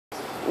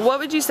what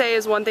would you say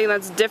is one thing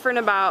that's different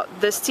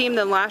about this team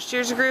than last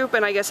year's group,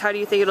 and I guess how do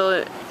you think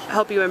it'll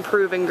help you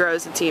improve and grow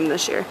as a team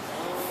this year?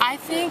 I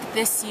think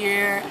this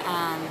year,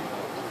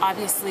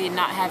 obviously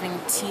not having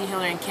T,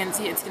 Hillary, and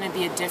Kinsey, it's going to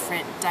be a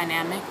different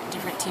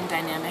team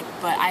dynamic,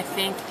 but I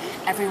think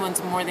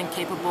everyone's more than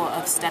capable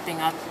of stepping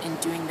up and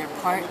doing their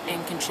part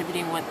and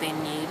contributing what they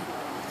need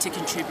to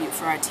contribute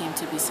for our team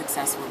to be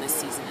successful this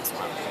season as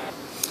well.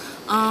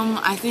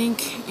 I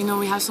think,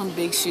 we have some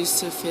big shoes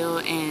to fill,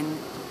 and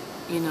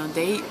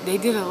they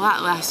did a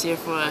lot last year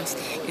for us.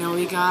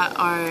 We got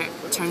our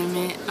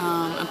tournament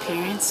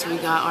appearance, we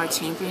got our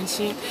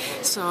championship.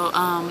 So,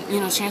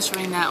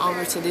 transferring that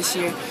over to this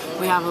year,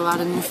 we have a lot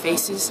of new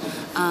faces,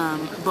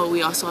 but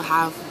we also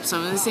have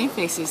some of the same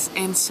faces.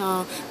 And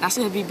so that's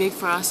going to be big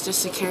for us,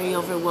 just to carry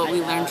over what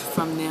we learned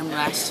from them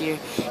last year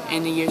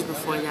and the years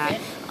before that,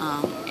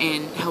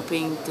 and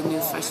helping the new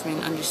freshmen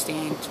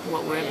understand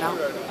what we're about.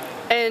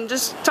 And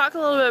just talk a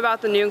little bit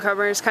about the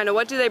newcomers, kind of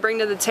what do they bring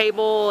to the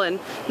table, and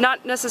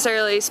not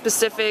necessarily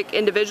specific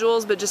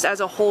individuals, but just as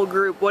a whole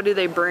group, what do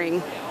they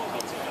bring?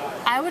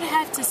 I would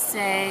have to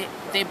say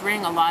they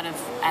bring a lot of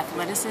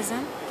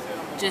athleticism,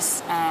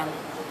 just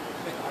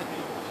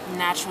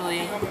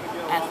naturally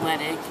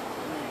athletic.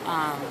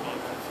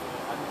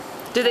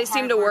 Do they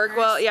seem to work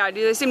well? Yeah,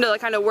 do they seem to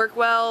kind of work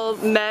well,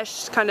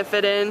 mesh, kind of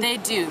fit in? They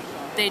do.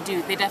 They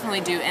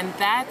definitely do. And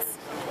that's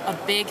a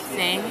big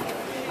thing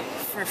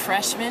for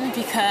freshmen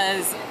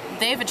because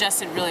they've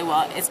adjusted really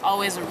well. It's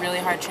always a really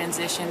hard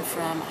transition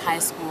from high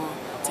school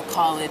to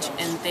college,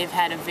 and they've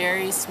had a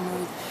very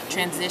smooth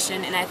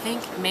transition, and I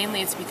think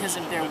mainly it's because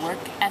of their work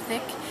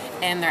ethic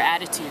and their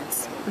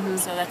attitudes.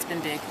 So that's been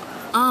big.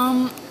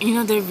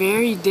 They're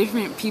very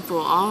different people,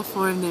 all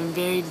four of them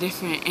very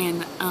different,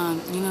 and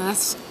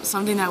that's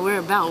something that we're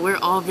about. We're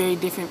all very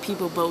different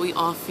people, but we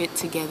all fit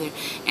together,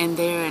 and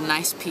they're a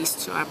nice piece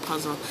to our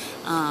puzzle.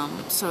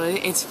 So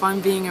it's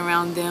fun being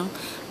around them.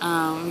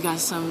 We got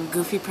some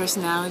goofy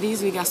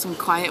personalities, we got some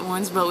quiet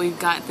ones, but we've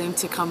got them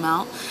to come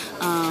out,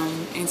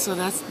 and so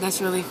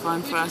that's really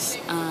fun for us,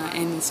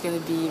 and it's going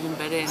to be even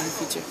better in the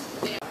future.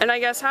 And I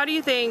guess, how do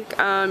you think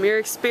your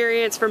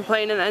experience from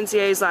playing in the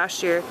NCAAs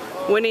last year,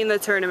 winning the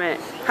tournament,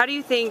 how do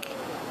you think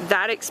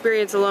that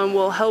experience alone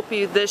will help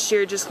you this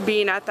year, just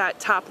being at that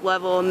top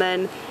level, and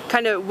then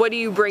kind of what do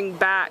you bring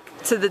back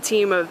to the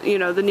team of,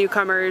 the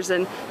newcomers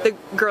and the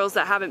girls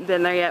that haven't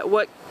been there yet?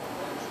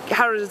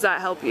 How does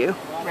that help you?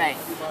 Right.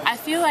 I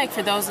feel like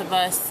for those of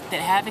us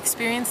that have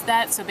experienced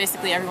that, so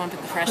basically everyone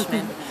but the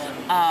freshmen,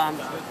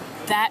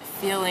 that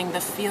feeling,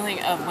 the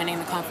feeling of winning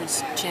the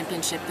conference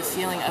championship, the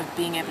feeling of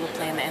being able to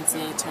play in the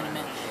NCAA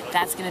tournament,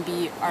 that's going to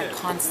be our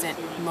constant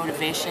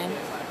motivation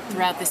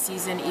throughout the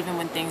season, even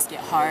when things get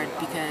hard,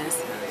 because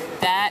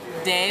that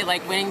day,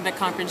 like winning the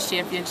conference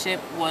championship,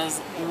 was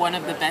one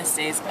of the best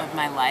days of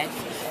my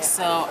life.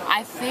 So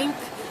I think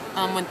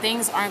when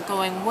things aren't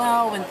going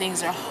well, when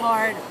things are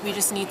hard, we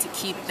just need to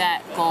keep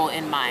that goal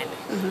in mind.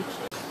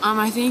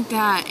 I think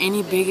that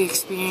any big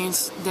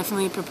experience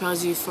definitely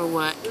propels you for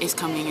what is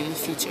coming in the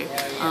future.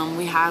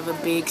 We have a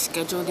big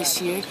schedule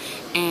this year,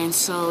 and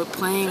so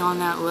playing on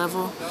that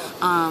level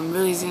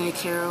really is going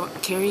to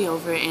carry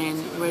over,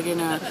 and we're going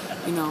to,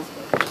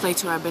 play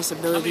to our best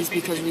abilities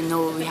because we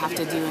know what we have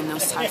to do in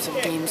those types of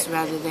games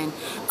rather than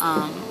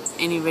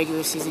any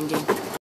regular season game.